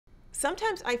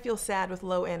Sometimes I feel sad with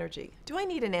low energy. Do I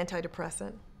need an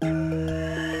antidepressant?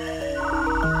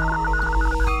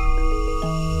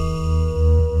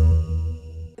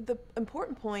 The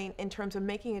important point in terms of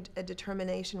making a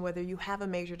determination whether you have a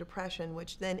major depression,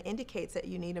 which then indicates that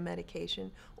you need a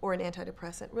medication or an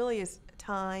antidepressant, really is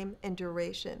time and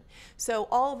duration. So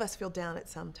all of us feel down at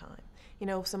some time. You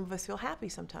know, some of us feel happy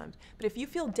sometimes. But if you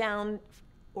feel down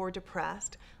or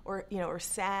depressed or, or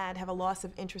sad, have a loss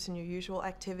of interest in your usual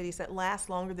activities that last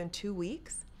longer than 2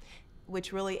 weeks,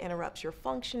 which really interrupts your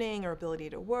functioning or ability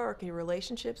to work, your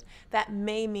relationships, that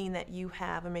may mean that you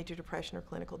have a major depression or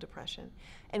clinical depression.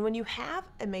 And when you have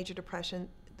a major depression,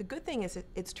 the good thing is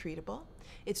it's treatable.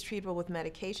 It's treatable with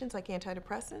medications like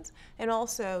antidepressants and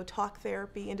also talk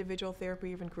therapy, individual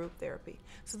therapy, even group therapy.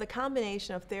 So the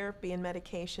combination of therapy and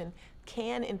medication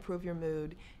can improve your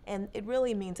mood, and it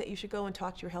really means that you should go and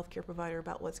talk to your healthcare provider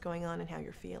about what's going on and how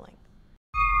you're feeling.